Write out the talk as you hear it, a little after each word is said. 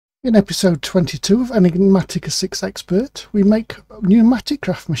In episode 22 of Enigmatica 6 Expert, we make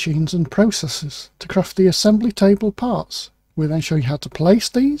Pneumaticraft machines and processes to craft the assembly table parts. We then show you how to place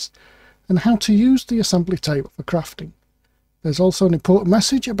these and how to use the assembly table for crafting. There's also an important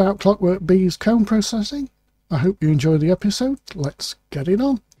message about Clockwork Bees cone processing. I hope you enjoy the episode. Let's get it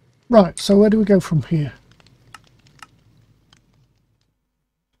on. Right, so where do we go from here?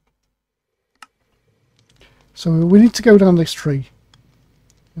 So we need to go down this tree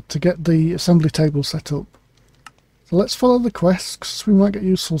to get the assembly table set up. So let's follow the quests, because we might get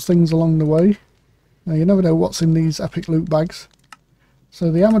useful things along the way. Now you never know what's in these epic loot bags. So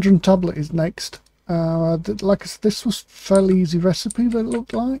the Amadron tablet is next. Like I said, this was a fairly easy recipe that it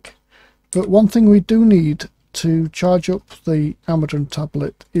looked like. But one thing we do need to charge up the Amadron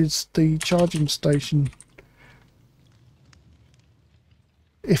tablet is the charging station.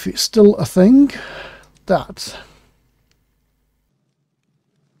 If it's still a thing, that's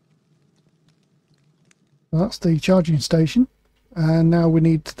the charging station, and now we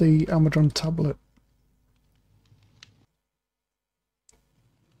need the Amadron tablet.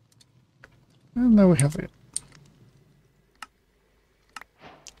 And there we have it.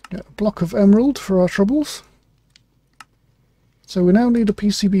 Get a block of emerald for our troubles. So we now need a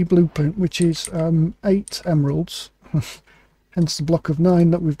PCB Blueprint, which is 8 emeralds, hence the block of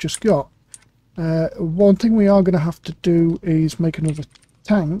 9 that we've just got. One thing we are going to have to do is make another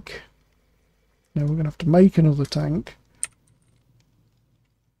tank. Now we're going to have to make another tank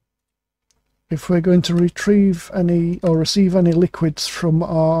if we're going to retrieve any or receive any liquids from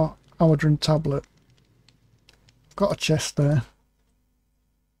our Amadron tablet. I've got a chest there.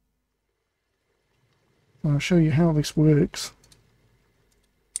 I'll show you how this works.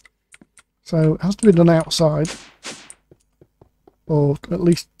 So it has to be done outside, or at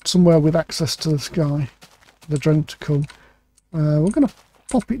least somewhere with access to the sky for the drone to come. We're going to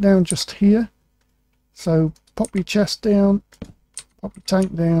pop it down just here. So pop your chest down, pop your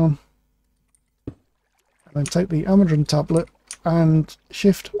tank down, and then take the Amadron tablet and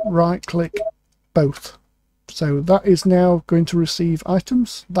shift right click both. So that is now going to receive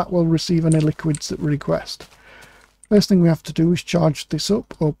items. That will receive any liquids that we request. First thing we have to do is charge this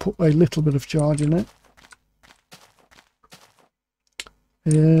up, or put a little bit of charge in it.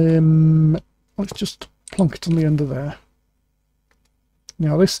 Let's just plonk it on the end of there.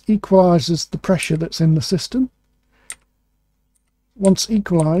 Now this equalises the pressure that's in the system. Once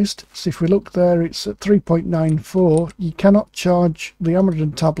equalised, so if we look there, it's at 3.94. You cannot charge the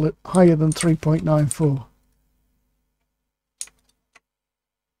Amadron tablet higher than 3.94.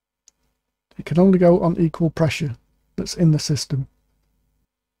 It can only go on equal pressure that's in the system.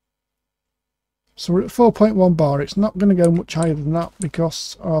 So we're at 4.1 bar. It's not going to go much higher than that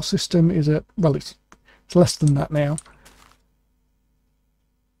because our system is at, well, it's less than that now.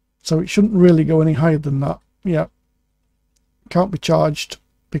 So it shouldn't really go any higher than that. Yeah, can't be charged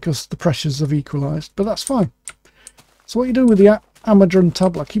because the pressures have equalised, but that's fine. So what you do with the Amadron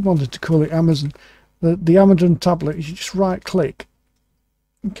tablet, I keep wanting to call it Amazon, the Amadron tablet is you just right click,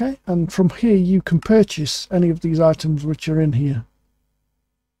 okay, and from here you can purchase any of these items which are in here.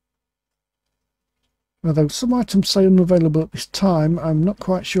 Although some items say unavailable at this time, I'm not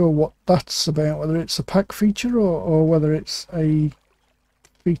quite sure what that's about, whether it's a pack feature or whether it's a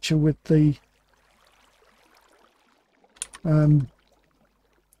feature with the mod.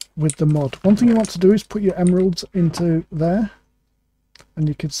 One thing you want to do is put your emeralds into there, and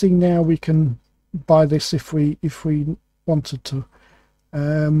you can see now we can buy this if we wanted to.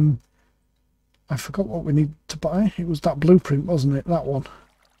 I forgot what we need to buy. It was that blueprint, wasn't it? That one.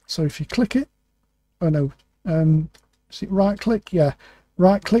 So if you click it, oh no, is it right click? Yeah,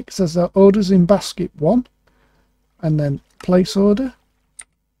 right click says orders in basket 1, and then place order.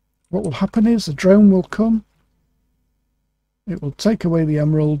 What will happen is the drone will come, it will take away the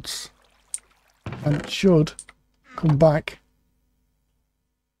emeralds, and it should come back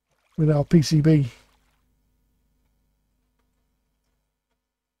with our PCB.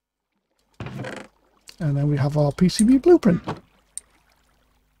 And then we have our PCB blueprint.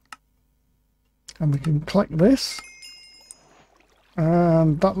 And we can collect this.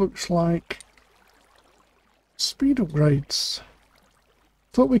 And that looks like speed upgrades.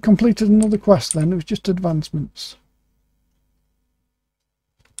 Thought we completed another quest then, it was just advancements.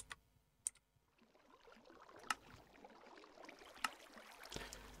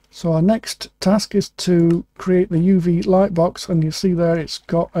 So our next task is to create the UV light box, and you see there it's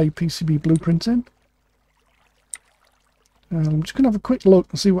got a PCB blueprint in. I'm just going to have a quick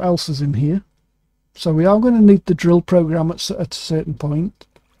look and see what else is in here. So we are going to need the drill program at a certain point.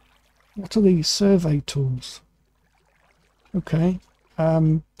 What are these survey tools? Okay.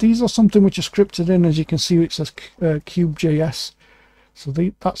 These are something which is scripted in. As you can see, it says Cube.js. So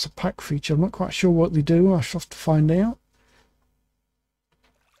that's a pack feature. I'm not quite sure what they do. I shall have to find out.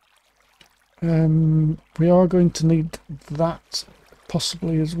 We are going to need that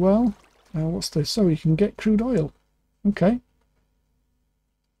possibly as well. What's this? So you can get crude oil. Okay.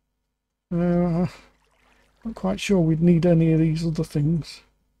 Not quite sure we'd need any of these other things.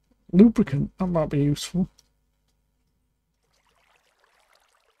 Lubricant, that might be useful.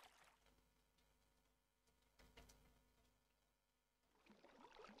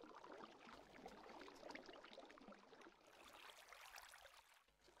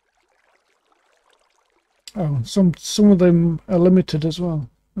 Oh, some of them are limited as well.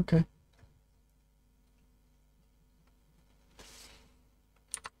 Okay.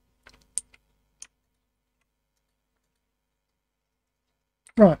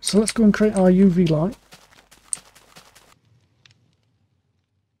 Right, so let's go and create our UV light.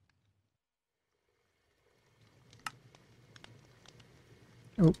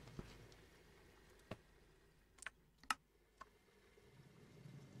 Oh.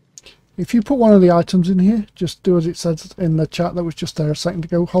 If you put one of the items in here, just do as it says in the chat that was just there a second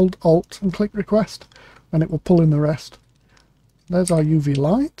ago. Hold Alt and click Request, and it will pull in the rest. There's our UV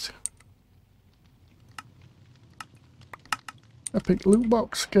light. Epic Loot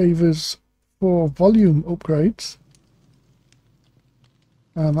Box gave us 4 volume upgrades.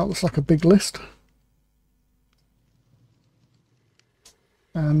 And that looks like a big list.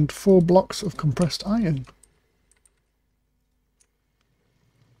 And 4 blocks of compressed iron.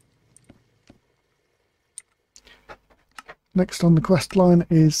 Next on the quest line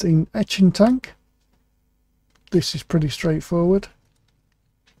is in Etching Tank. This is pretty straightforward.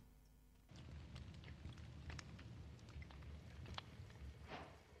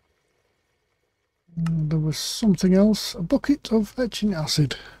 And there was something else, a bucket of Etching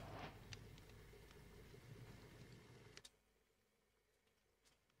Acid.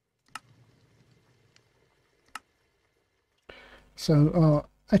 So our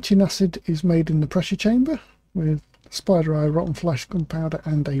Etching Acid is made in the pressure chamber with spider eye, rotten flesh, gunpowder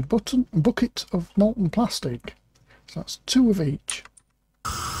and a bucket of molten plastic. So that's 2 of each.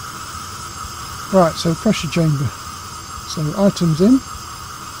 Right, so pressure chamber. So items in.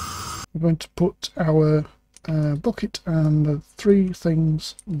 We're going to put our bucket and the 3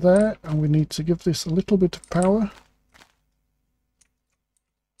 things there, and we need to give this a little bit of power.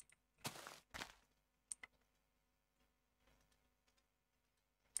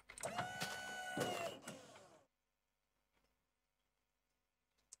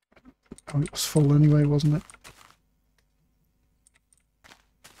 Oh, it was full anyway, wasn't it?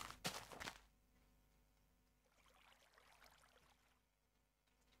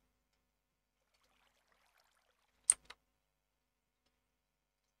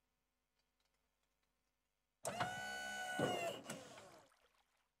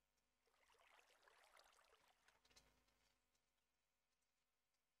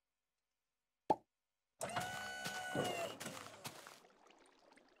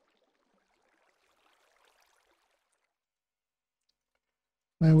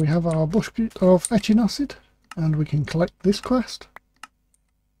 Now we have our bucket of Etching Acid, and we can collect this quest.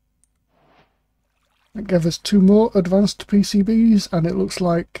 It gave us 2 more advanced PCBs, and it looks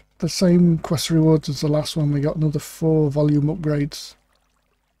like the same quest rewards as the last one. We got another 4 volume upgrades.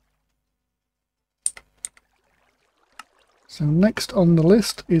 So next on the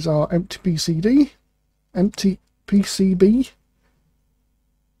list is our empty PCB.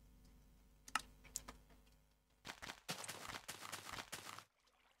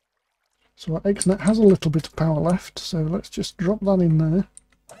 So our XNet has a little bit of power left, so let's just drop that in there.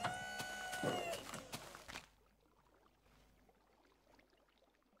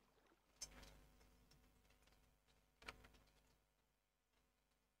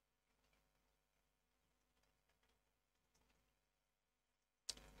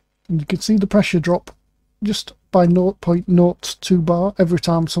 And you can see the pressure drop just by 0.02 bar every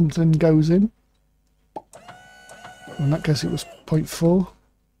time something goes in. In that case it was 0.4.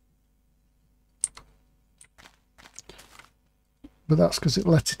 But that's because it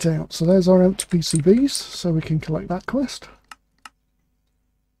let it out. So there's our empty PCBs, so we can collect that quest.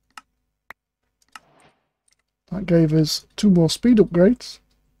 That gave us 2 more speed upgrades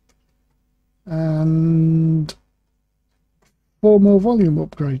and 4 more volume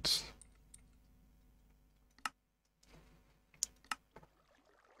upgrades.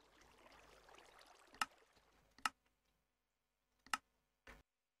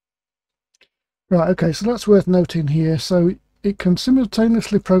 Right, okay, so that's worth noting here. So it can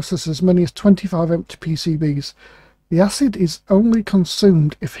simultaneously process as many as 25 empty PCBs. The acid is only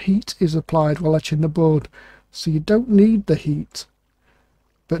consumed if heat is applied while etching the board, so you don't need the heat,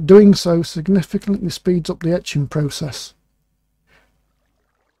 but doing so significantly speeds up the etching process.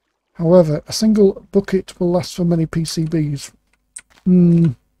 However, a single bucket will last for many PCBs.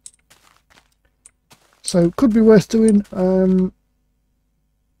 So could be worth doing.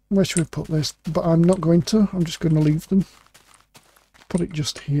 Where should we put this? But I'm not going to. I'm just going to leave them. Put it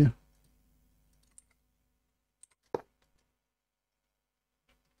just here.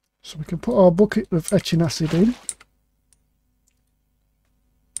 So we can put our bucket of etching acid in.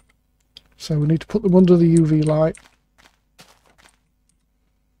 So we need to put them under the UV light.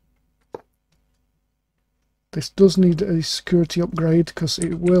 This does need a security upgrade because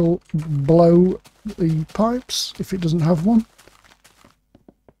it will blow the pipes if it doesn't have one.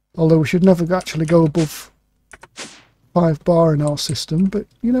 Although we should never actually go above 5 bar in our system, but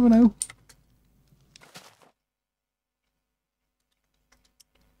you never know.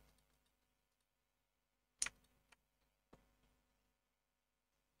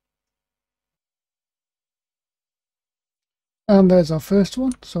 And there's our first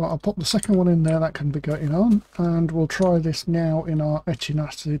one, so I'll pop the second one in there, that can be going on, and we'll try this now in our etching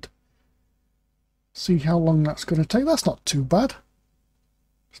acid. See how long that's going to take. That's not too bad.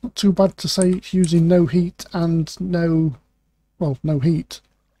 It's not too bad to say it's using no heat and no heat,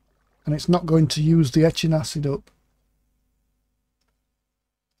 and it's not going to use the etching acid up.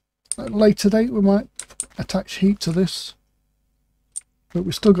 At a later date we might attach heat to this, but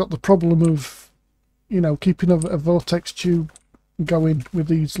we've still got the problem of, you know, keeping a vortex tube going with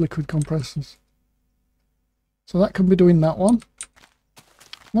these liquid compressors. So that can be doing that one.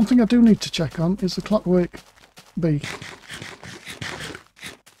 One thing I do need to check on is the Clockwork bee.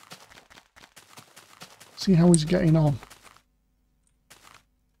 See how he's getting on.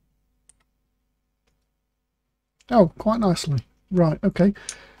 Oh, quite nicely. Right, okay.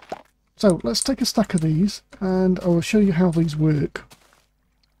 So let's take a stack of these and I will show you how these work.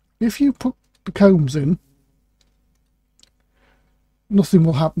 If you put the combs in, nothing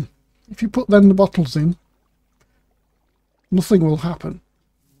will happen. If you put then the bottles in, nothing will happen.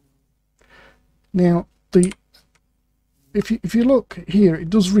 Now, if you look here, it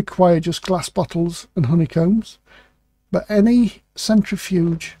does require just glass bottles and honeycombs, but any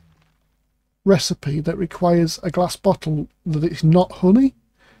centrifuge recipe that requires a glass bottle that it's not honey,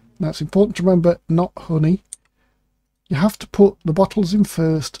 now it's important to remember, not honey, you have to put the bottles in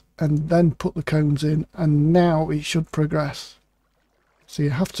first and then put the combs in, and now it should progress. So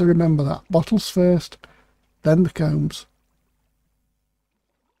you have to remember that. Bottles first, then the combs.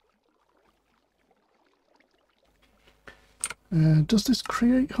 Does this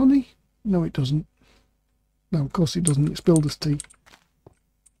create honey? No, it doesn't. No, of course it doesn't. It's builder's tea.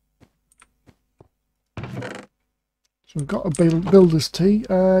 So we've got a builder's tea.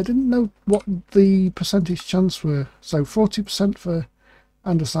 I didn't know what the percentage chance were. So 40% for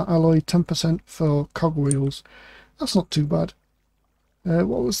andesite alloy, 10% for cogwheels. That's not too bad.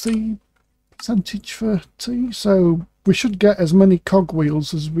 What was the percentage for tea? So we should get as many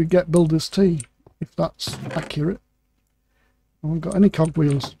cogwheels as we get builder's tea, if that's accurate. I haven't got any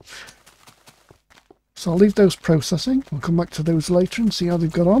cogwheels. So I'll leave those processing. We'll come back to those later and see how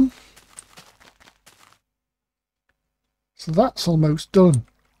they've got on. So that's almost done.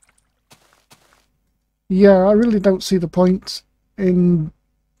 Yeah, I really don't see the point in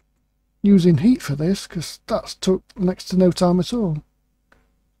using heat for this, because that's took next to no time at all.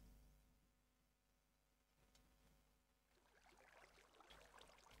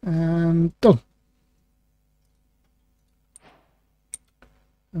 And done.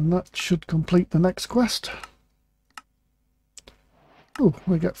 And that should complete the next quest. Oh,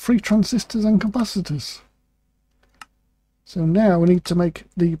 we get 3 transistors and capacitors. So now we need to make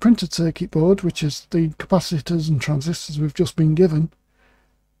the printed circuit board, which is the capacitors and transistors we've just been given.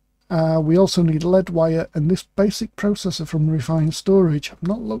 We also need lead wire and this basic processor from refined storage. I've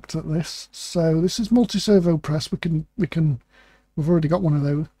not looked at this. So this is multi-servo press. We've already got one of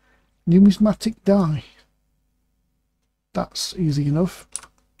those. Numismatic die. That's easy enough.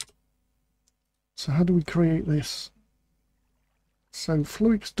 So how do we create this? So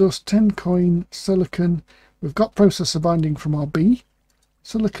Fluix dust, tin coin, silicon. We've got processor binding from our B.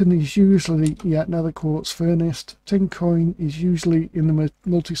 Silicon is usually, nether quartz furnace. Tin coin is usually in the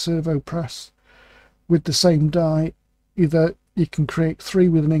multi-servo press with the same die. Either you can create 3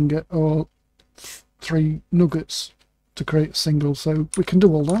 with an ingot or 3 nuggets to create a single. So we can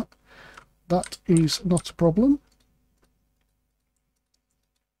do all that. That is not a problem.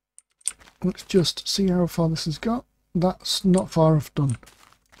 Let's just see how far this has got. That's not far off done.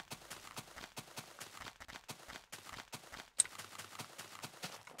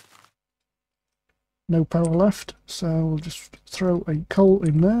 no power left, so we'll just throw a coal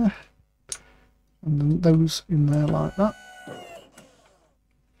in there and then those in there like that.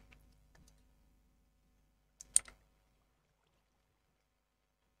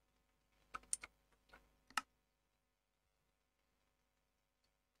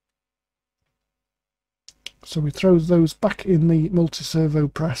 So we throw those back in the multi-servo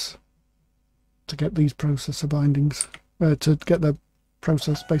press to get these processor bindings, to get the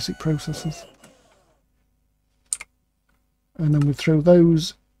basic processors. And then we throw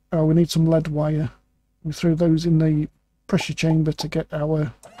those, we need some lead wire. We throw those in the pressure chamber to get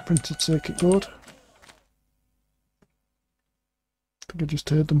our printed circuit board. I think I just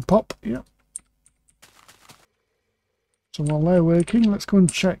heard them pop, yeah. So while they're working, let's go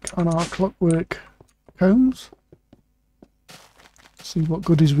and check on our Clockwork combs. See what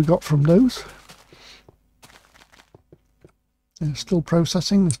goodies we got from those. They're still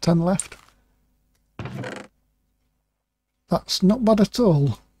processing, there's 10 left. That's not bad at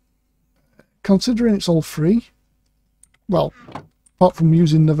all. Considering it's all free, well, apart from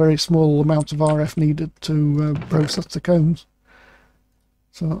using the very small amount of RF needed to process the combs.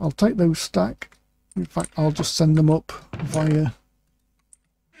 So I'll take those stack. In fact, I'll just send them up via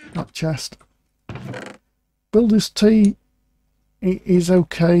that chest. Builder's tea, it is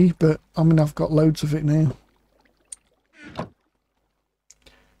okay, but I mean, I've got loads of it now.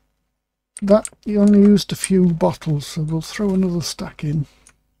 That, you only used a few bottles, so we'll throw another stack in.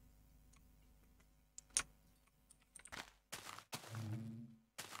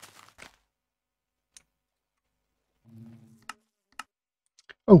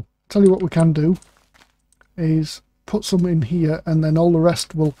 Oh, tell you what we can do is put some in here, and then all the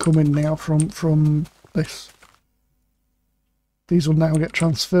rest will come in now from this. These will now get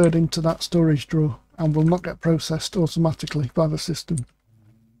transferred into that storage drawer and will not get processed automatically by the system.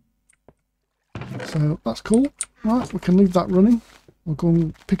 So that's cool. Right, we can leave that running. We'll go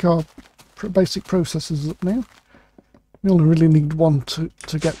and pick our basic processors up now. We only really need one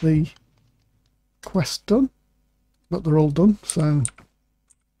to get the quest done, but they're all done, so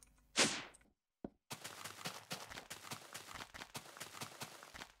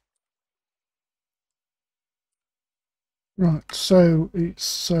right, so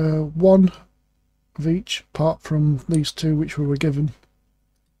it's one of each apart from these two which we were given.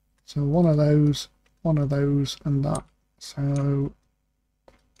 So one of those, and that. So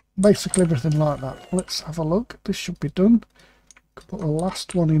basically everything like that. Let's have a look. This should be done. Put the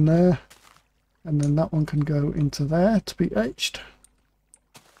last one in there, and then that one can go into there to be etched.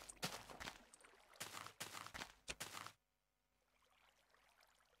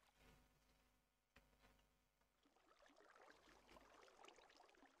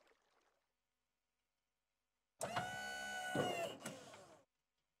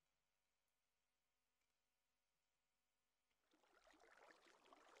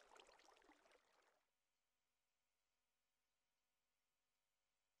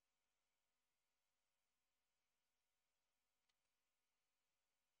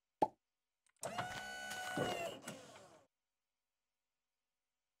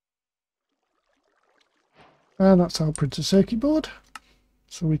 And that's our printed circuit board.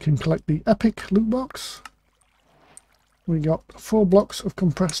 So we can collect the epic loot box. We got 4 blocks of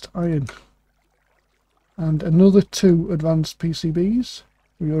compressed iron and another 2 advanced PCBs.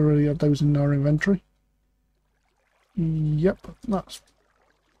 We already had those in our inventory. Yep,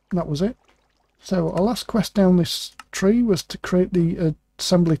 that was it. So our last quest down this tree was to create the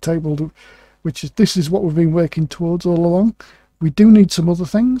assembly table, which is, this is what we've been working towards all along. We do need some other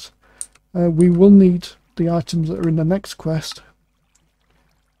things. We will need the items that are in the next quest,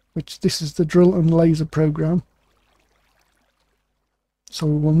 which this is the drill and laser program. So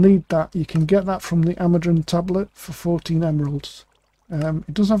we'll need that. You can get that from the Amadron tablet for 14 emeralds.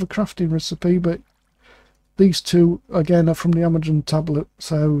 It does have a crafting recipe, but these two again are from the Amadron tablet,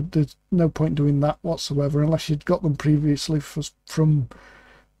 so there's no point doing that whatsoever unless you'd got them previously from,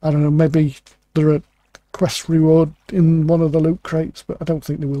 I don't know, maybe they're a quest reward in one of the loot crates, but I don't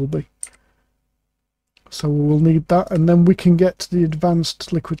think there will be. So we'll need that, and then we can get the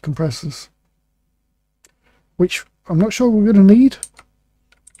advanced liquid compressors, which I'm not sure we're going to need.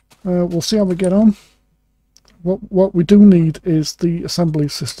 We'll see how we get on. What we do need is the assembly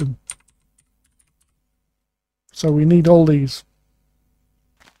system. So we need all these.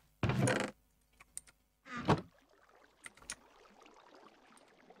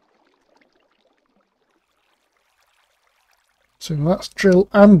 So that's drill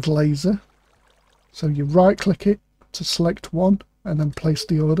and laser. So you right click it to select one and then place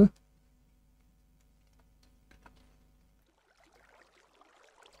the order.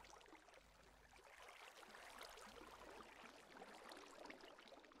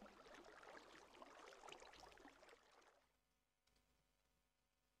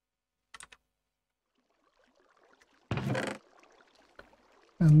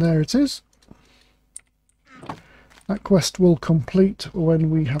 And there it is. That quest will complete when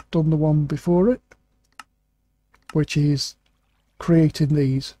we have done the one before it, which is creating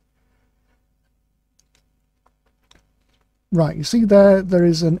these. Right, you see there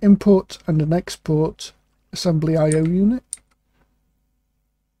is an import and an export assembly IO unit.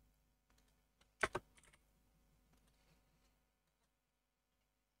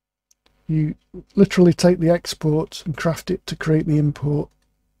 You literally take the export and craft it to create the import,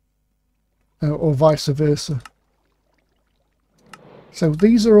 or vice versa. So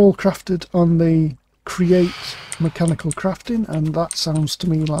these are all crafted on the create mechanical crafting, and that sounds to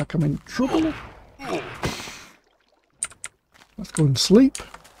me like I'm in trouble. Let's go and sleep.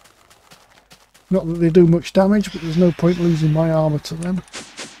 Not that they do much damage, but there's no point losing my armour to them.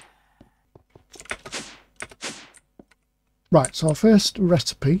 Right, so our first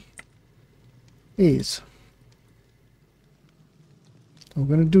recipe is... I'm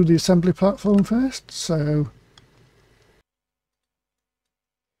going to do the assembly platform first, so...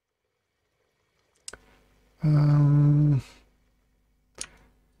 hang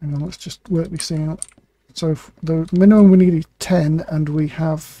on, let's just work this out. So the minimum we need is 10, and we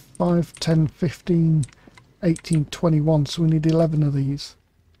have 5, 10, 15, 18, 21, so we need 11 of these.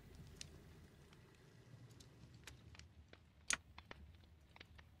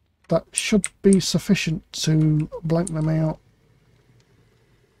 That should be sufficient to blank them out.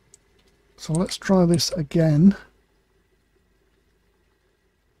 So let's try this again.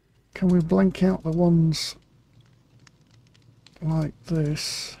 Can we blank out the ones like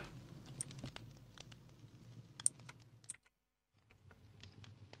this?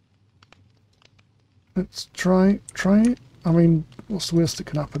 Let's try it. I mean, what's the worst that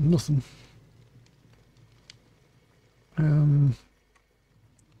can happen? Nothing.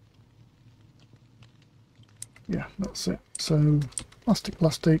 Yeah, that's it. So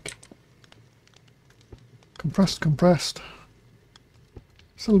plastic, compressed,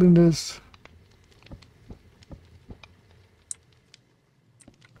 cylinders.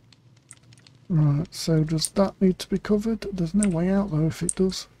 Right, so does that need to be covered? There's no way out though if it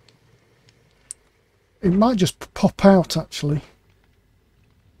does. It might just pop out actually.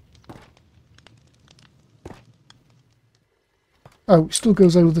 Oh, it still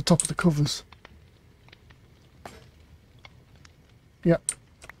goes over the top of the covers. Yep,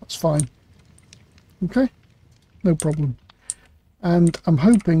 that's fine. Okay, no problem. And I'm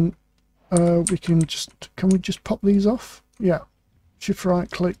hoping we can we just pop these off? Yeah, shift right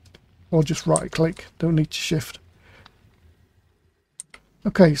click, or just right click, don't need to shift.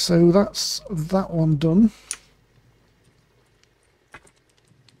 Okay, so that's that one done. I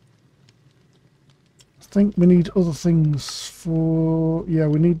think we need other things for... yeah,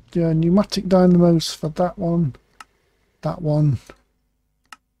 we need pneumatic dynamos for that one, that one,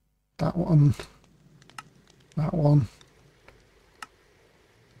 that one, that one,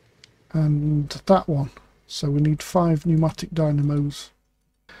 and that one. So we need 5 pneumatic dynamos.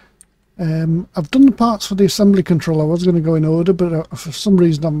 I've done the parts for the assembly control. I was going to go in order, but for some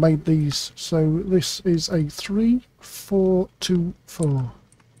reason I've made these. So this is a 3, 4, 2, 4.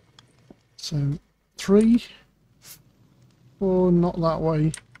 So 3, 4, not that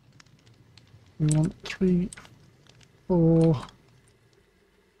way. We want 3, 4.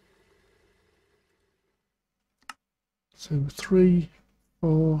 So 3,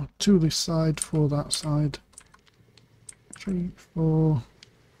 4, 2 this side, 4 that side. 3, 4.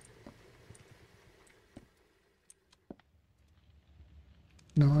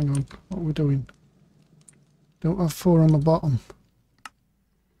 No, hang on. What are we doing? Don't have 4 on the bottom.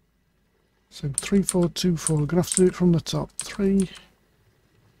 So 3, 4, 2, 4. We're going to have to do it from the top. 3.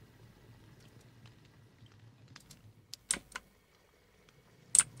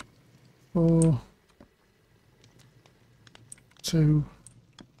 4. 2.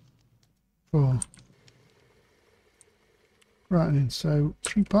 4. Right then, so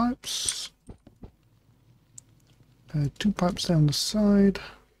 3 pipes. 2 pipes down the side,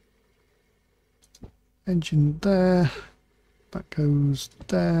 engine there, that goes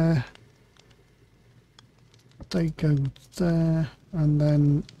there, they go there, and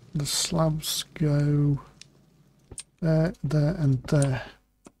then the slabs go there, there and there.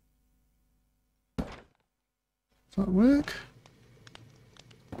 Does that work?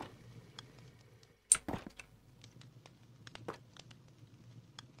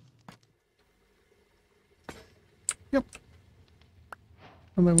 Yep.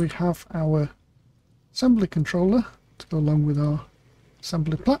 And then we have our assembly controller to go along with our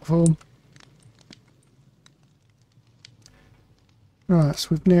assembly platform. Right, so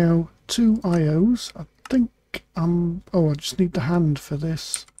we've now 2 IOs. I think oh, I just need the hand for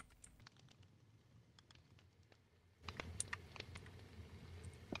this.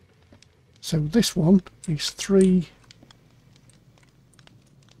 So this one is 3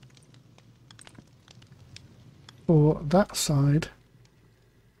 for that side,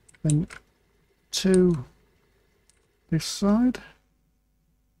 then 2 this side,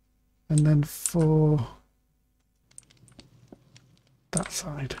 and then for that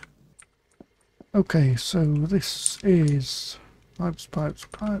side. Okay, so this is pipes, pipes,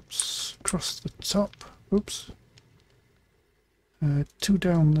 pipes across the top. Oops. 2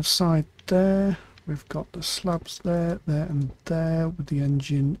 down the side there. We've got the slabs there, there and there with the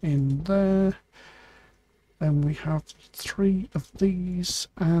engine in there. Then we have 3 of these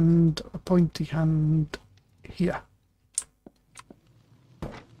and a pointy hand here.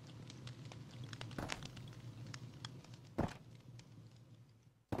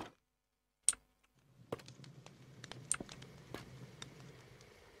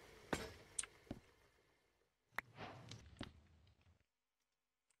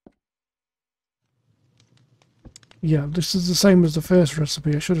 Yeah, this is the same as the first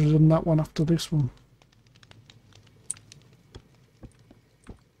recipe. I should have done that one after this one.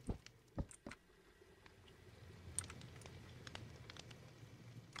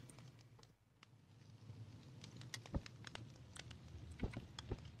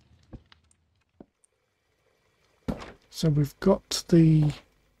 So we've got the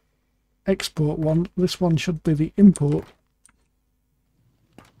export one. This one should be the import.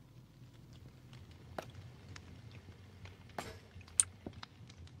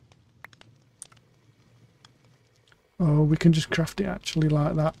 Oh, we can just craft it actually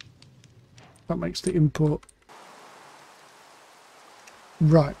like that. That makes the import.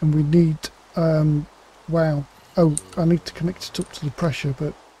 Right, and we need, wow. Oh, I need to connect it up to the pressure,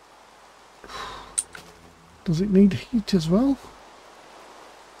 but does it need heat as well?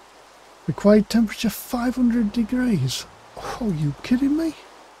 Required temperature 500 degrees. Oh, you kidding me?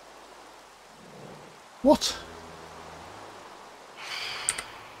 What?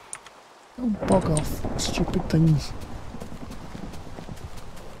 Oh, bog off, stupid things.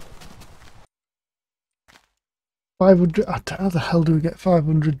 How the hell do we get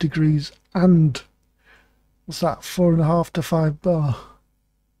 500 degrees and what's that, 4.5 to 5 bar?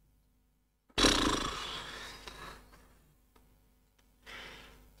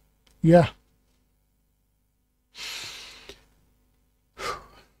 Yeah.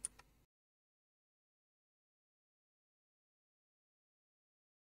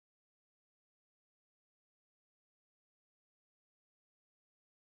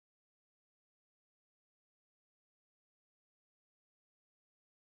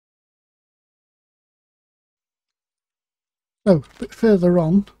 Oh, a bit further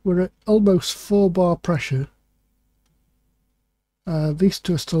on, we're at almost 4 bar pressure. These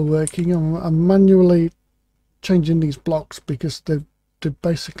two are still working. I'm manually changing these blocks because they're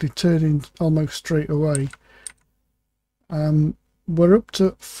basically turning almost straight away. We're up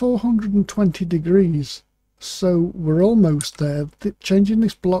to 420 degrees, so we're almost there. Changing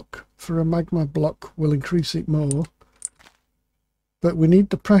this block for a magma block will increase it more, but we need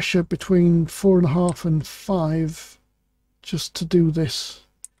the pressure between 4.5 and 5 just to do this,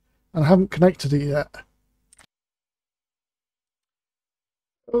 and I haven't connected it yet.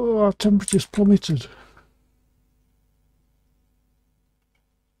 Oh, our temperature's plummeted.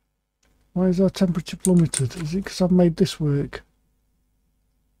 Why is our temperature plummeted? Is it because I've made this work?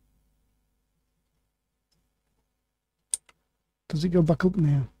 Does it go back up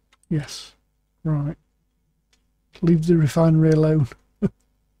now? Yes. Right. Leave the refinery alone.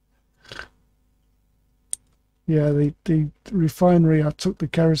 Yeah, the refinery, I took the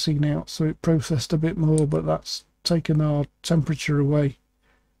kerosene out so it processed a bit more, but that's taken our temperature away.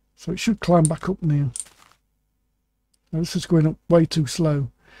 So it should climb back up now. Now this is going up way too slow.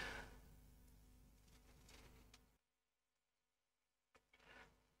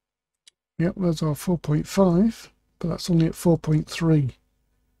 Yep, there's our 4.5, but that's only at 4.3.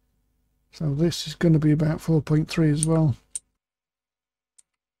 So this is going to be about 4.3 as well.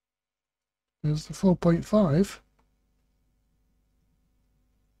 There's the 4.5.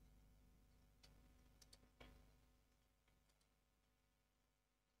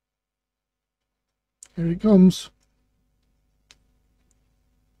 Here it comes.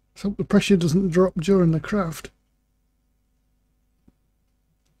 Let's hope the pressure doesn't drop during the craft.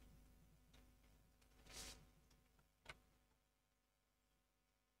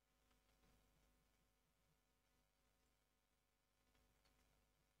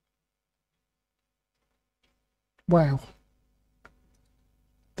 Wow.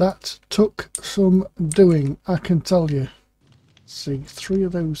 That took some doing, I can tell you. See, 3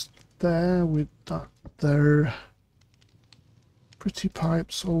 of those there with that there. Pretty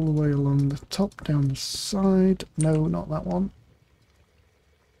pipes all the way along the top, down the side. No, not that one.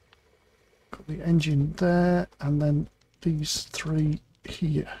 Got the engine there, and then these 3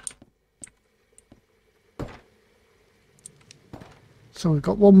 here. So we've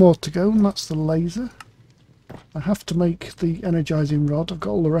got one more to go, and that's the laser. I have to make the energizing rod. I've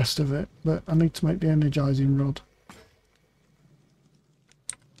got all the rest of it, but I need to make the energizing rod.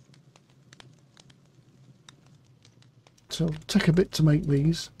 So it'll take a bit to make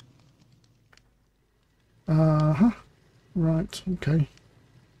these. Right, okay.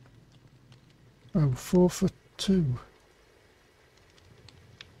 Oh, 4 for 2.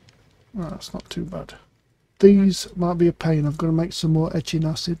 Well, that's not too bad. These might be a pain. I've got to make some more etching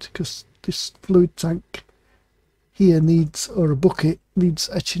acid because this fluid tank here needs, or a bucket, needs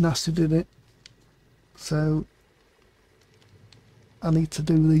etching acid in it. So I need to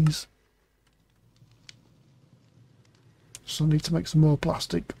do these. So I need to make some more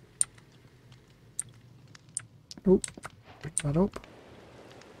plastic. Oh, pick that up.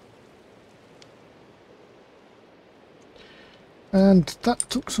 And that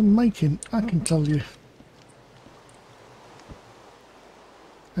took some making, I can tell you.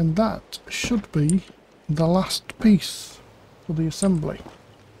 And that should be the last piece for the assembly.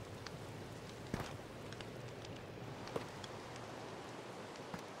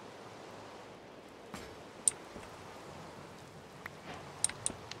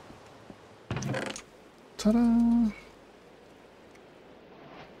 Ta-da!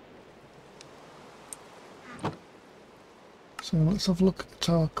 So let's have a look at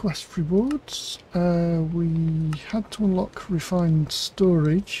our quest rewards. We had to unlock refined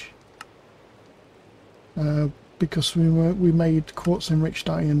storage because we made quartz enriched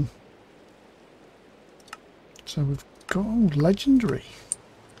iron. So we've got legendary.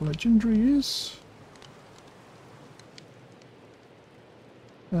 Legendary is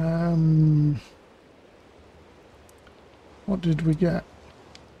what did we get?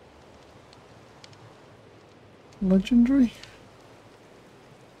 Legendary?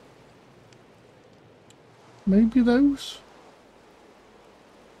 Maybe those?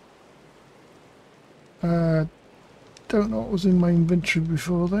 Don't know what was in my inventory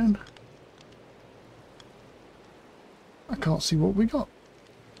before then. I can't see what we got.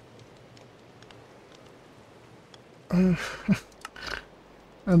 And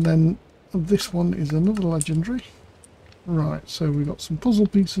then this one is another legendary. Right, so we got some puzzle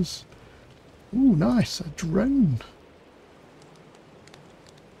pieces. Ooh, nice, a drone.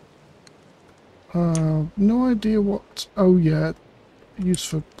 No idea what... Oh yeah, used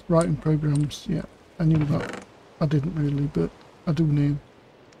for writing programs. Yeah, I knew that. I didn't really, but I do know.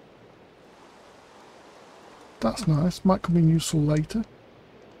 That's nice, might come in useful later.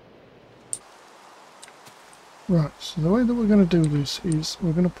 Right, so the way that we're going to do this is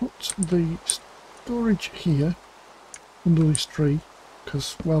we're going to put the storage here under this tree,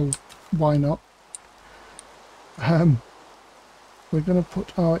 because, well, why not? We're going to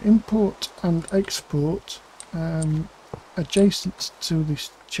put our import and export adjacent to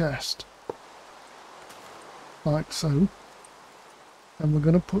this chest, like so. And we're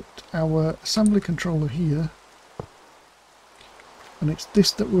going to put our assembly controller here, and it's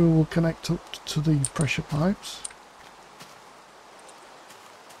this that we will connect up to the pressure pipes.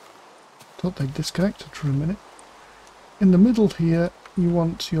 Thought they disconnected for a minute. In the middle here you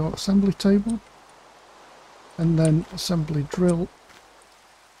want your assembly table, and then assembly drill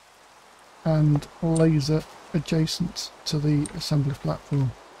and laser adjacent to the assembly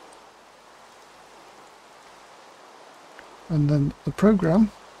platform. And then the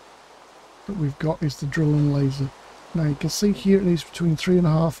program that we've got is the drill and laser. Now you can see here it is between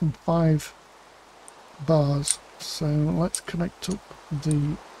 3.5 and 5 bars. So let's connect up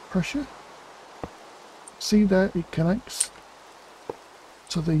the pressure. See there, it connects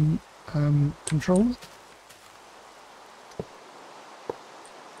to the controller.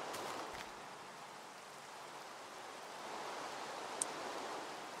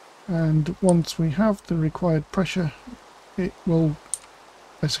 And once we have the required pressure, it will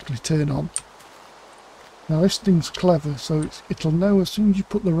basically turn on. Now this thing's clever, so it'll know as soon as you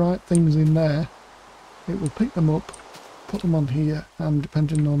put the right things in there, it will pick them up, put them on here, and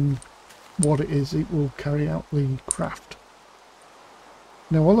depending on what it is, it will carry out the craft.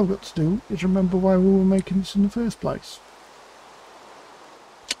 Now all I've got to do is remember why we were making this in the first place.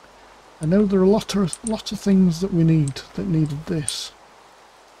 I know there are a lot of things that we need that needed this.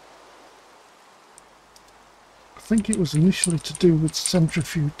 think it was initially to do with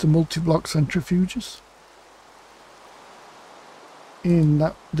centrifuge, the multi-block centrifuges, in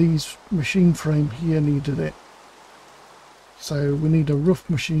that these machine frame here needed it. So we need a rough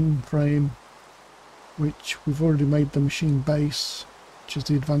machine frame, which we've already made the machine base, which is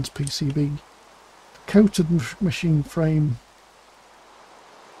the advanced PCB. The coated machine frame,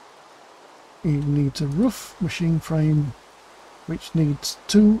 it needs a rough machine frame, which needs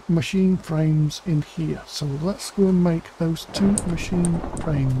 2 machine frames in here. So let's go and make those 2 machine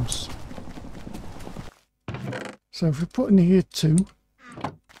frames. So if we put in here 2,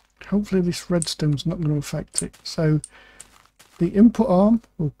 hopefully this redstone's not going to affect it. So the input arm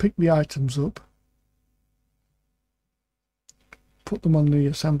will pick the items up, put them on the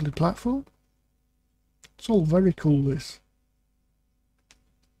assembly platform. It's all very cool, this.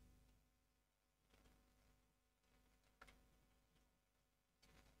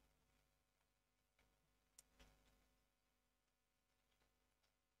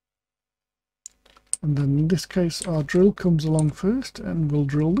 And then in this case our drill comes along first and we'll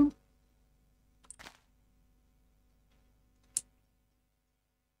drill them.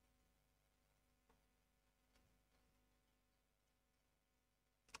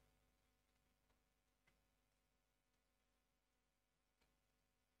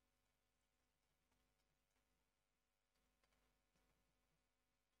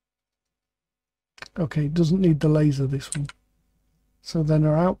 Okay, it doesn't need the laser, this one. So then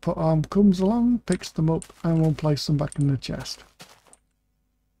our output arm comes along, picks them up, and we'll place them back in the chest.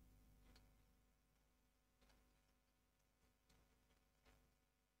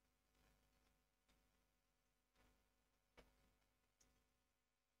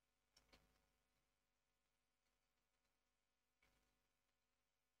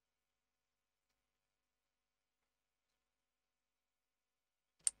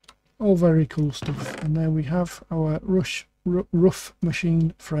 All very cool stuff. And there we have our rough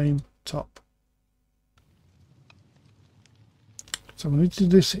machine frame top. So we need to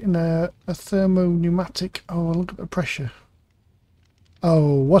do this in a thermo-pneumatic. Oh, look at the pressure.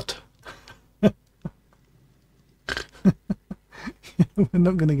 Oh, what? We're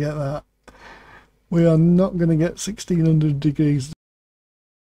not going to get that. We are not going to get 1600 degrees.